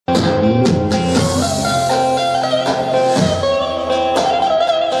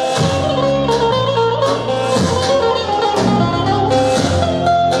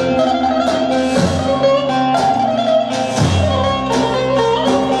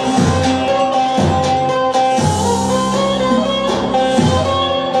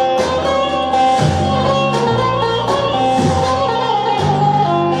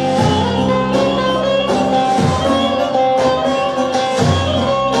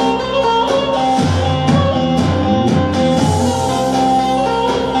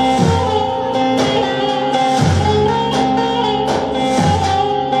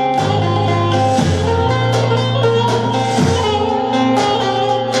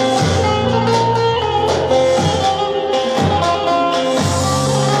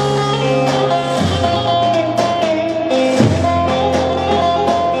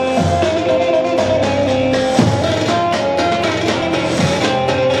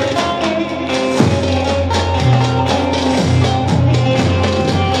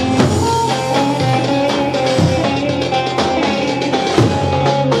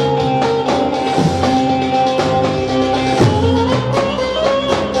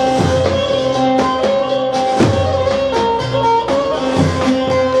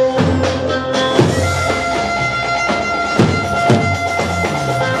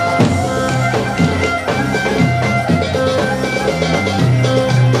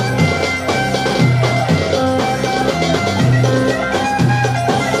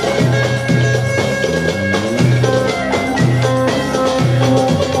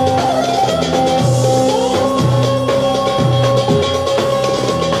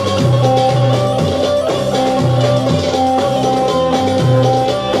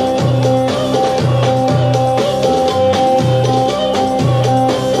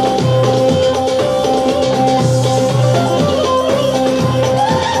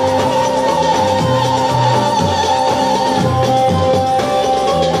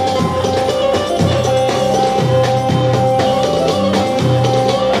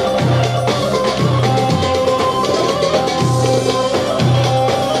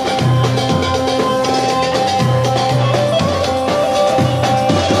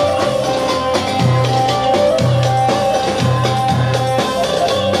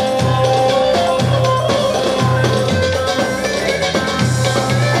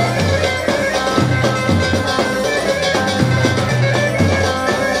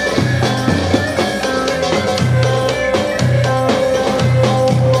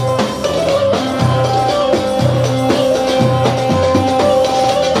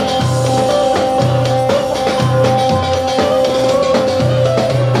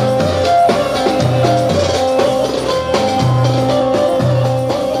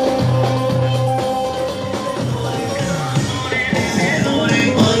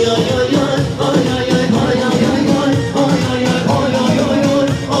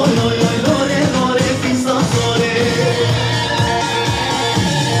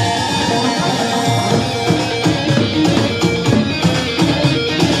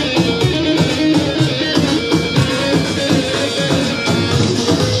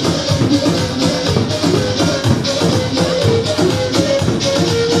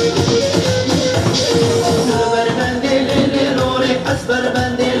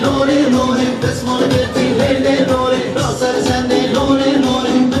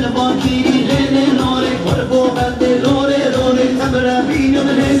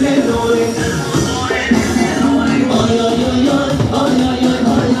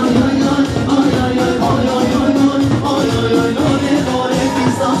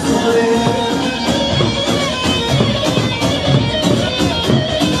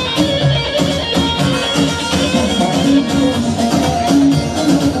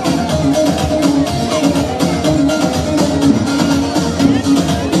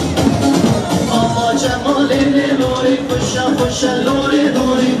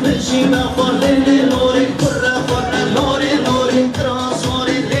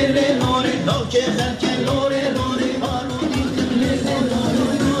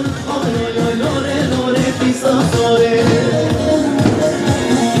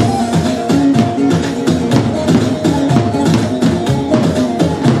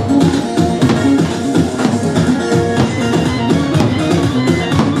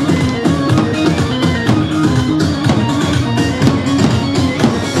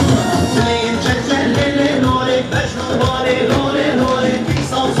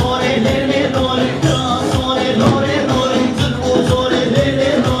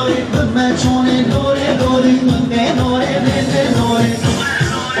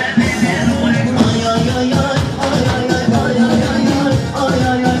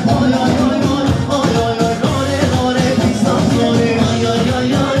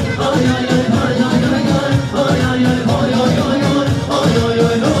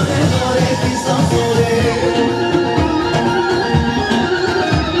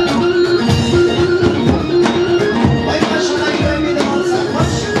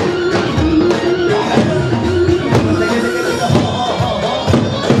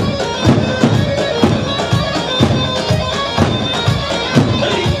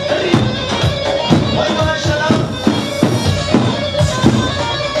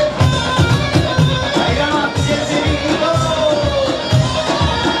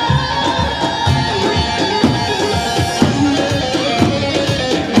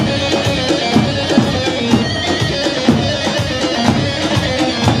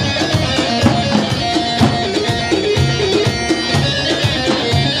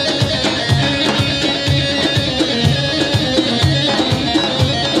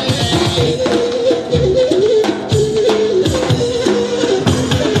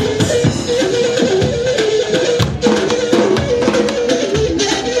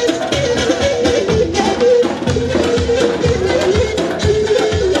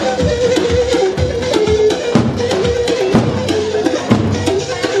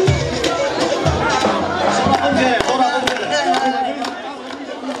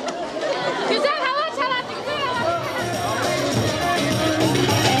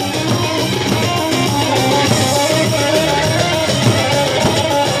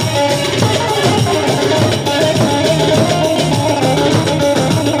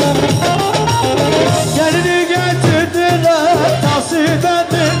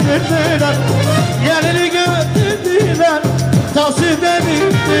getirdiler, gelini getirdiler, taksiden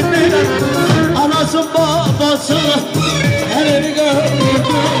indirdiler. Anasın babasını elini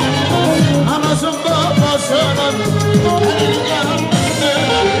götürdüler, anasın babasının elini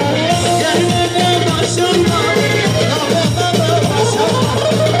götürdüler. Gelinine maşallah, lavababa maşallah,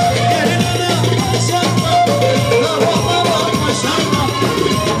 gelinine maşallah, lavababa maşallah.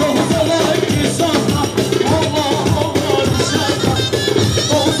 Dokuz olay ki sonra, Allah Allah inşallah.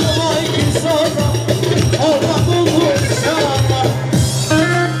 Dokuz olay ki sonra, Allah bulur inşallah.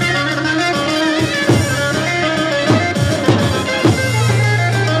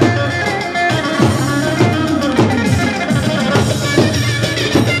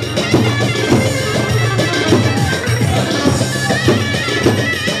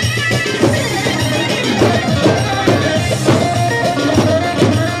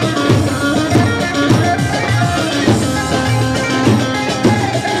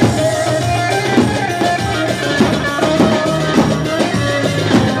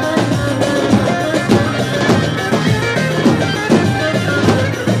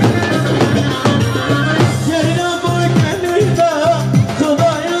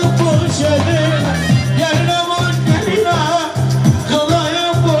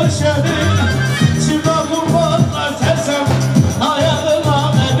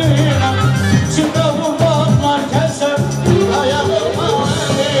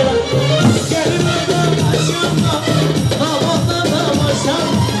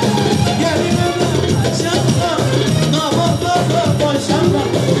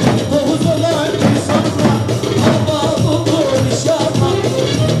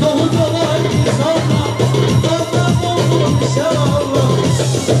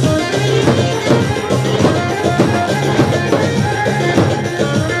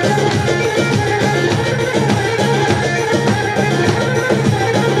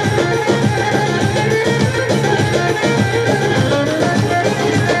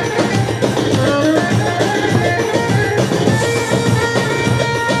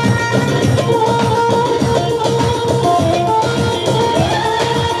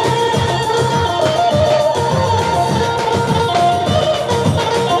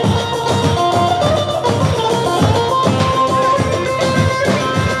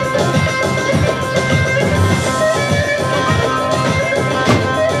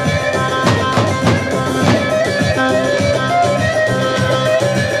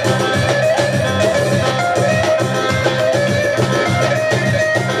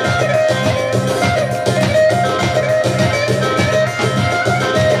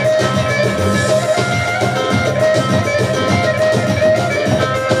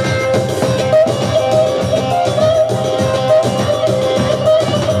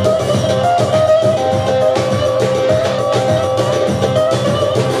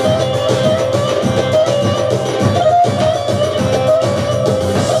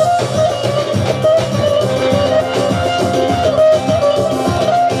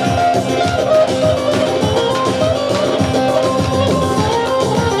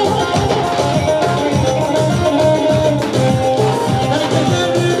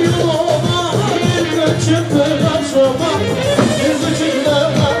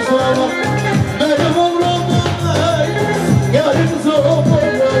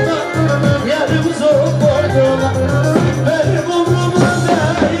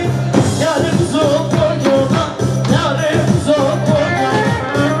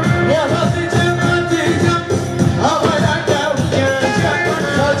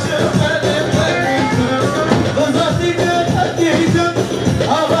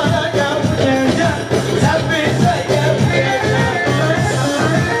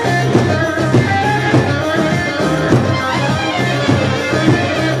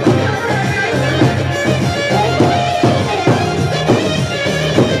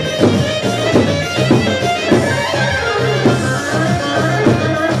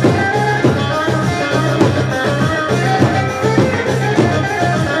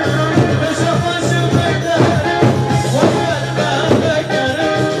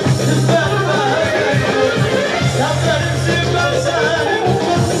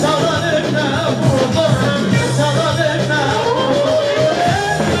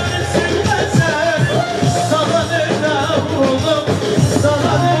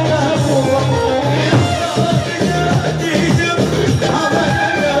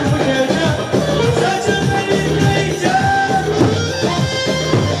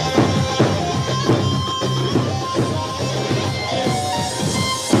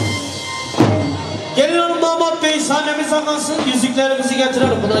 sahnemize kalsın, yüzüklerimizi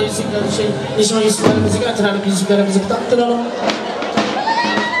getirelim. Buna yüzükler nişan yüzüklerimizi getirelim, yüzüklerimizi taktıralım.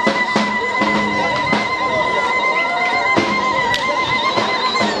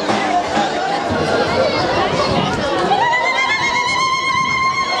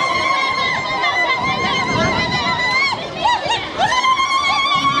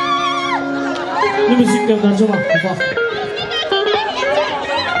 Yeni müziklerden cuma. Bak.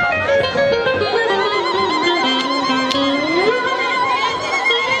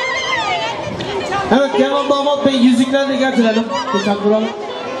 Evet, Kemal Damat Bey yüzüklerini de getirelim. Dikkat vuralım.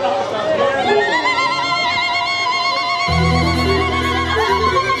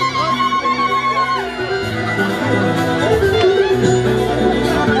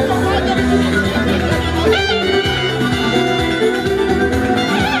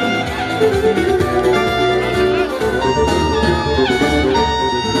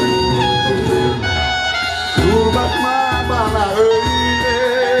 Dur bakma bana öyle,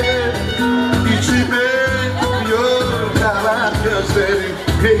 içime yiyor yalan gözlerim.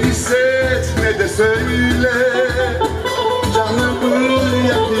 Ne hisset ne de söyle, canımı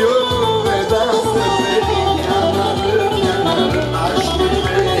yakıyor veda sözlerin. Yanarım yanarım aşk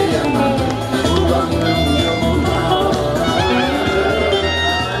ile yanarım, kullanırım yoluna.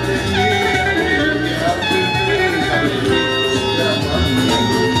 Alemi yardımı yanarım.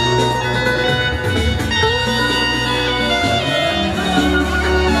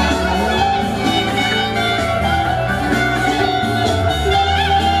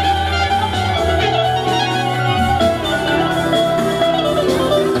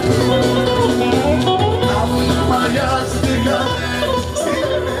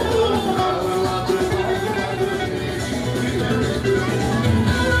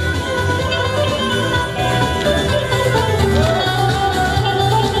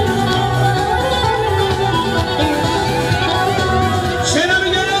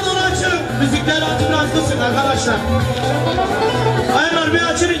 Arkadaşlar, aynen bir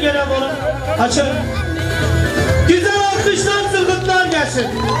açın gene bunu. Açın. Güzel alkışlar, zılgıtlar gelsin.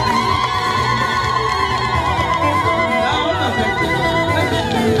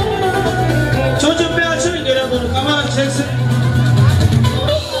 Çocuğum bir açın gene bunu. Kamera çeksin.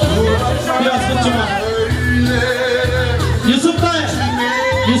 Biraz kıçıma. Yusuf Bey.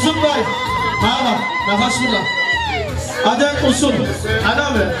 Yusuf Bey. Bana bak. Nefes burada. Adet usul. Hadi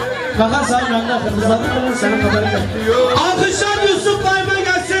abi. Bakar sen benden kızlarım senin kadarı gel. Alkışlar Yusuf Bey'e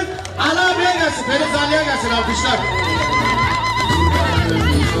gelsin. Ali abiye gelsin. Feriz Ali'ye gelsin alkışlar.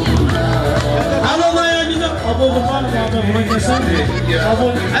 Aloda'ya gidin. Abo kurban abi buna gelsin. Abo.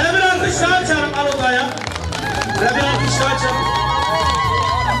 Hele bir alkış daha açalım Aloda'ya. Hele bir alkış daha açalım.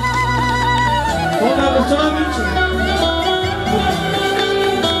 Ona kurtulamıyor ki.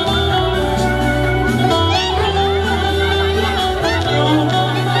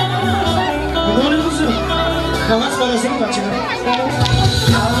 Namaz parasını kaçırır.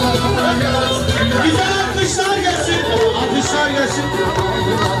 Güzel alkışlar gelsin. Alkışlar gelsin.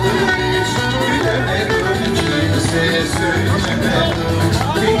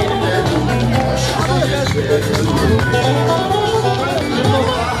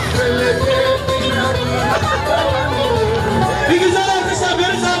 Bir güzel alkışlar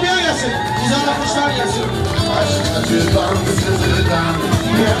Feriz abiye gelsin. Güzel alkışlar gelsin.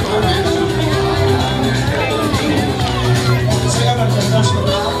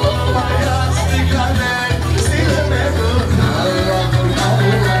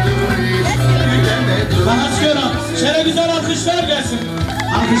 Şöyle güzel alkışlar gelsin.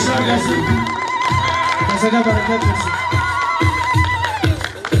 Alkışlar gelsin. Kasada bereket versin.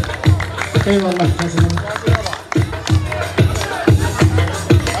 Eyvallah kasada.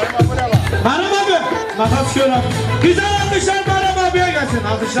 Hanım abi. Makas şöyle. Güzel alkışlar Hanım abiye gelsin.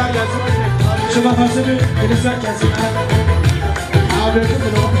 Alkışlar gelsin. Şu makası bir elisler gelsin. Abi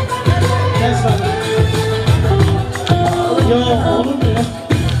bunu. Kes bana. Yok olur mu ya?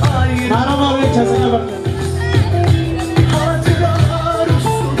 Hanım abi kasada bak.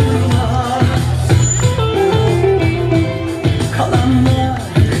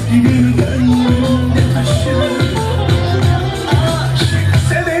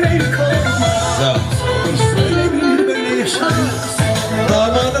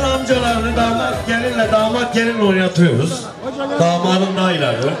 Damadın amcalarını damat gelin oynatıyoruz. Damadın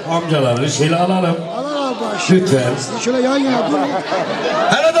dayıları, amcaları şöyle alalım. Lütfen. Şöyle yan yana dur.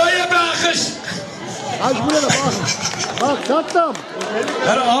 Hele dayıya bir alkış. Aç buraya bak. Bak tatlım.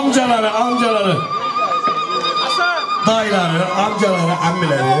 Hele amcaları. Dayıları, amcaları,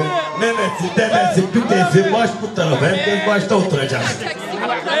 ammileri, nenesi, dedesi, pidesi, baş bu tarafa. Herkes başta oturacak.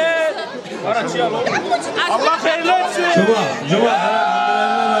 Allah hayırlı etsin. Cuma,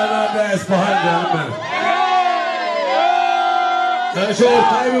 annelerine esbahan canım benim. Sen şu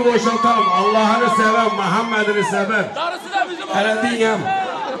ortayı bir boşaltalım. Allah'ını seven, Muhammed'ini seven. Hele diyem.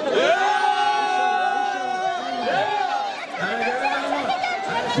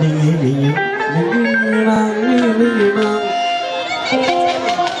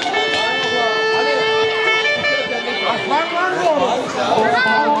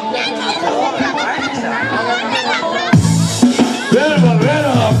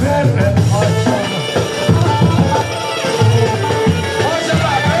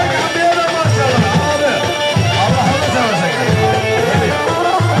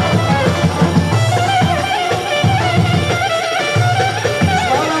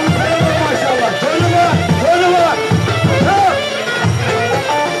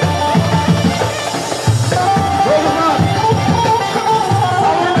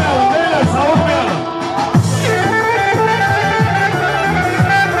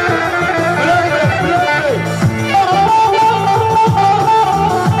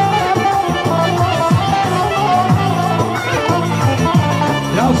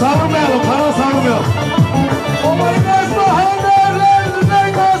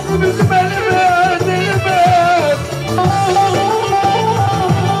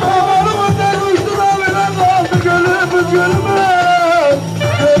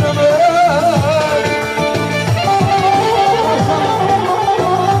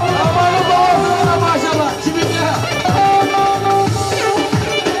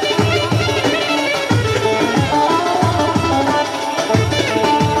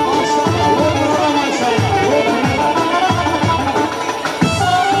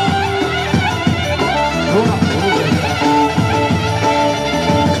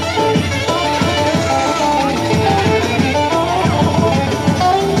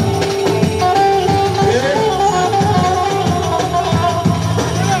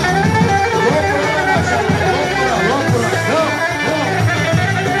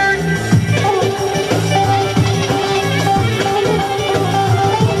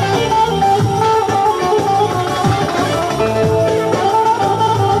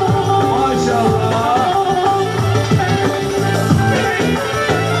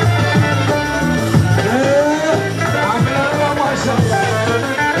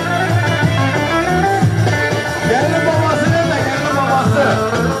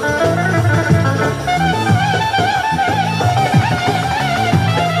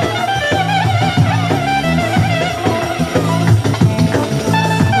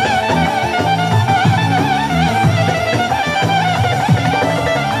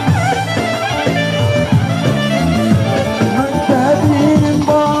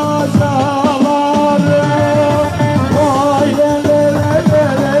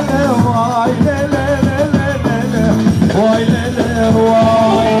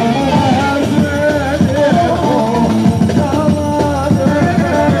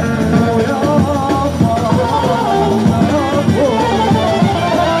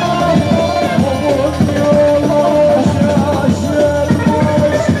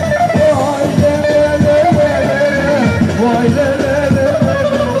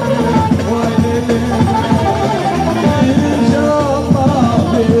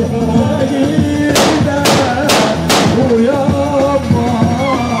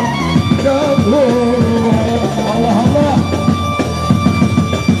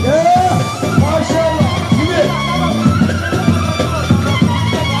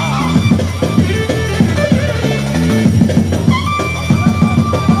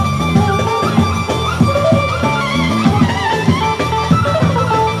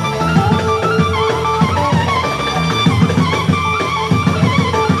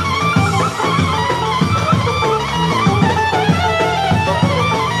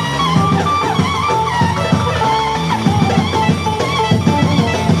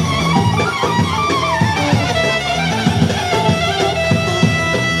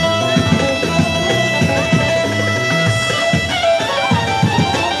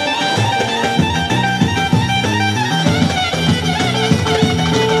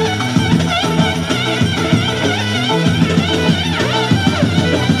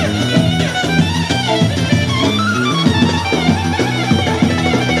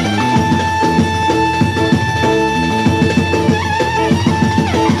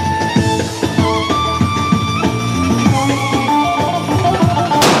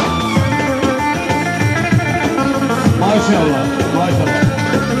 Maşallah, maşallah.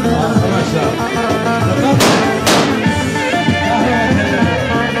 Arkadaşlar.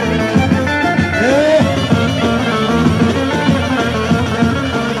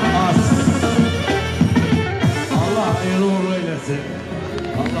 Allah hayırlı uğurlu eylesin.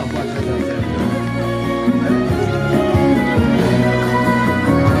 Allah başlasın.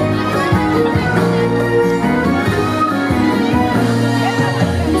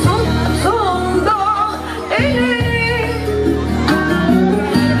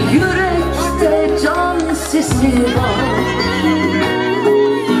 Sesi var.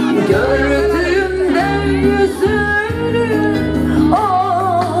 Gördüğümde yüzünü,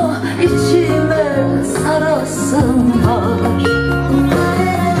 ah içime sarasın var.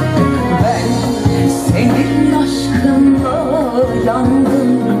 Ben senin aşkınla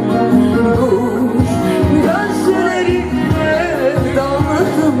yandım, dur gözlerine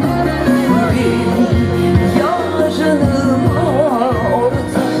daldım. Bir yarınıma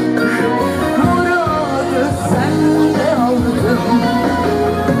ortak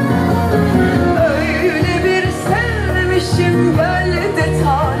öyle bir sevmişim, gel de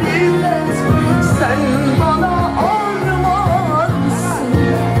tarif et. Sen bana armağansın.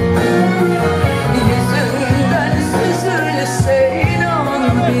 Yüzünden süzülse inan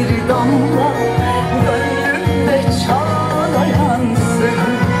bir damla, gönlümde çağlayansın.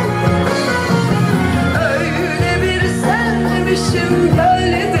 Öyle bir sevmişim,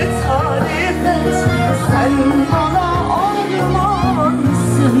 gel de tarif et. Sen bana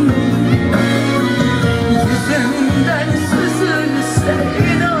armağansın. Yüzümden süzülse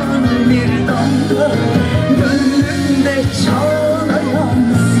inan bir damla, gönlümde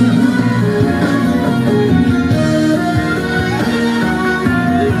çağlayansın.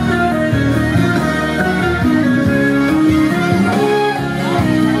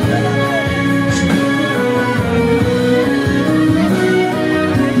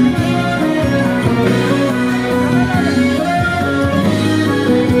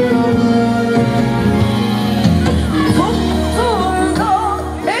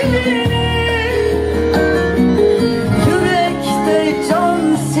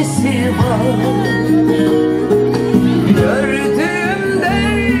 Sesi var. Gördüğümde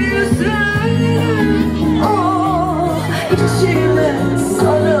yüzünü, ah içime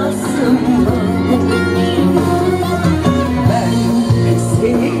sarasın var. Ben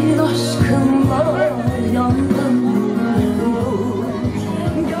senin aşkınla yandım.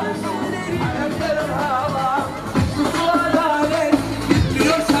 Gözlerim hava, sular alem,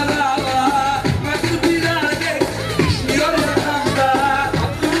 gidiyor sarala. Nasıl bir adet, işliyor yakanda.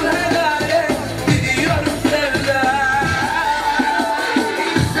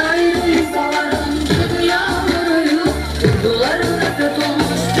 Sayın savarım, yağmuruyu, duvarım.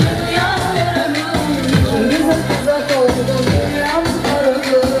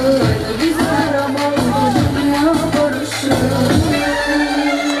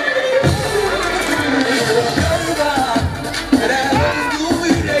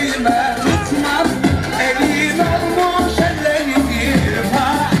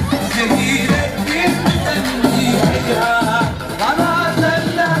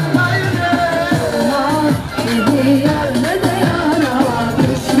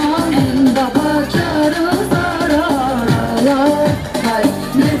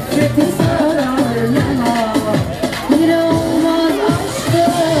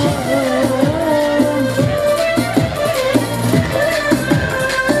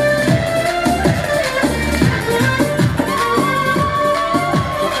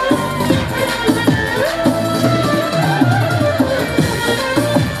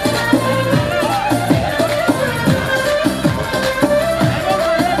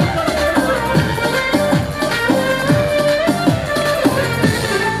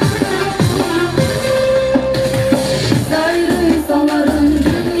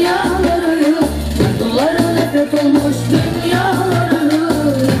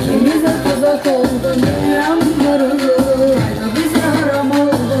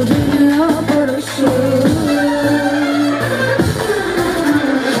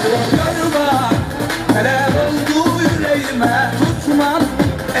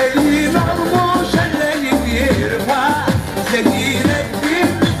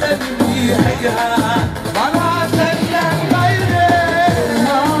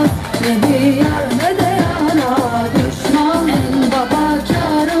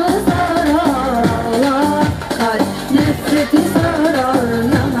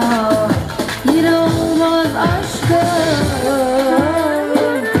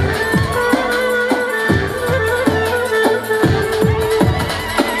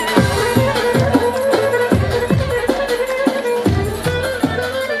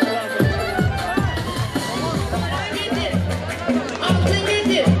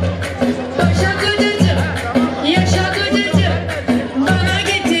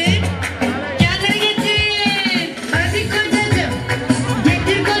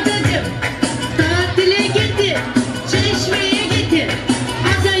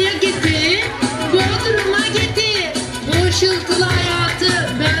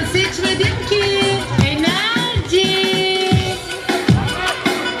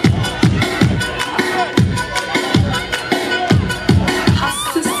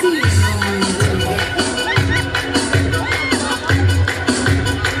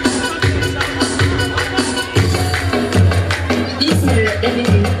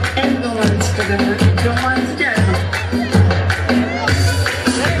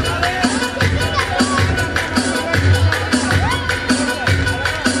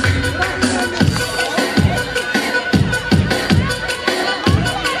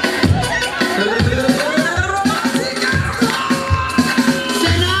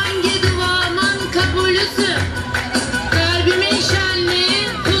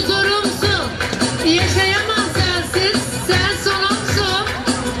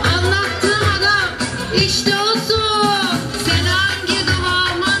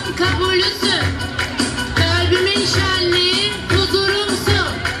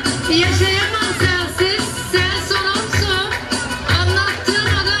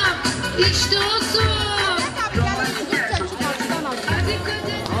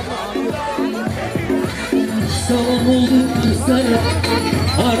 Sabah oldu kırsana,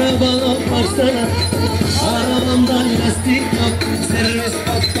 arabalar varsana. Arabamdan lastik yok, servis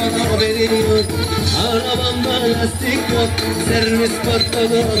patladı haberin yok. Arabamdan lastik yok, servis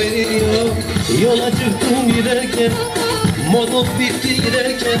patladı haberin yok. Yola çıktım giderken, motor bitti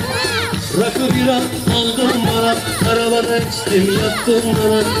giderken. Rakı bira aldım bana, arabada içtim yattım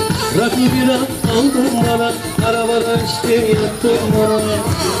bana. Rakı bira aldım bana, arabada içtim yattım bana.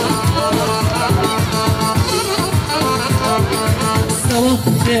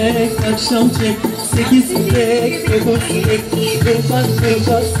 Sabah çek, akşam çek, 8 çek, 9 çek, kırpak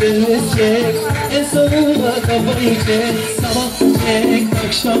servis çek, en sonunda kafayı çek. Sabah çek,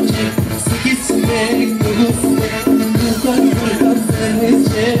 akşam çek, 8 çek, 9 çek, kırpak servis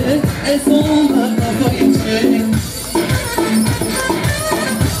çek, en sonunda kafayı çek.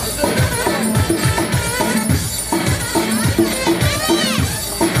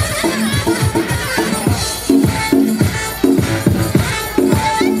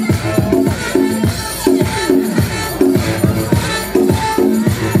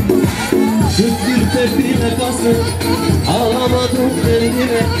 Ağlamadım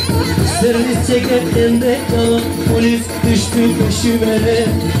kendime, servis çekerken de yalan. Polis düştü peşime,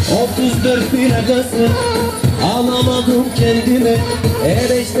 34 plakası. Ağlamadım kendime,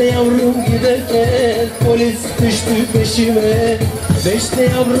 beşte yavrum giderken. Polis düştü peşime, beşte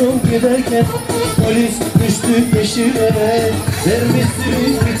yavrum giderken. Polis düştü peşime, servisimi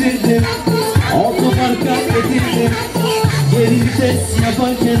bitirdim, otoparka getirdim. Geri vites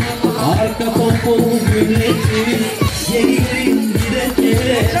yaparken arka pomponu gülledim. Geri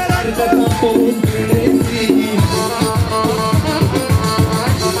giderken arka pomponu gülledim.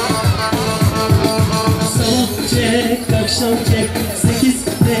 Sabah çek, akşam çek, 8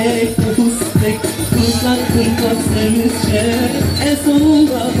 tek, 9 tek, kırklar servis çek, en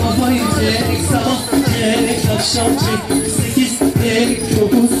sonunda kafayı çek. Sabah çek, akşam çek, 8 tek,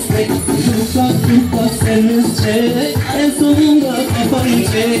 9 tek, kırklar servis çek, en sonunda kafayı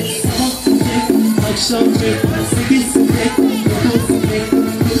çek. Sabah çek, akşam çek, 8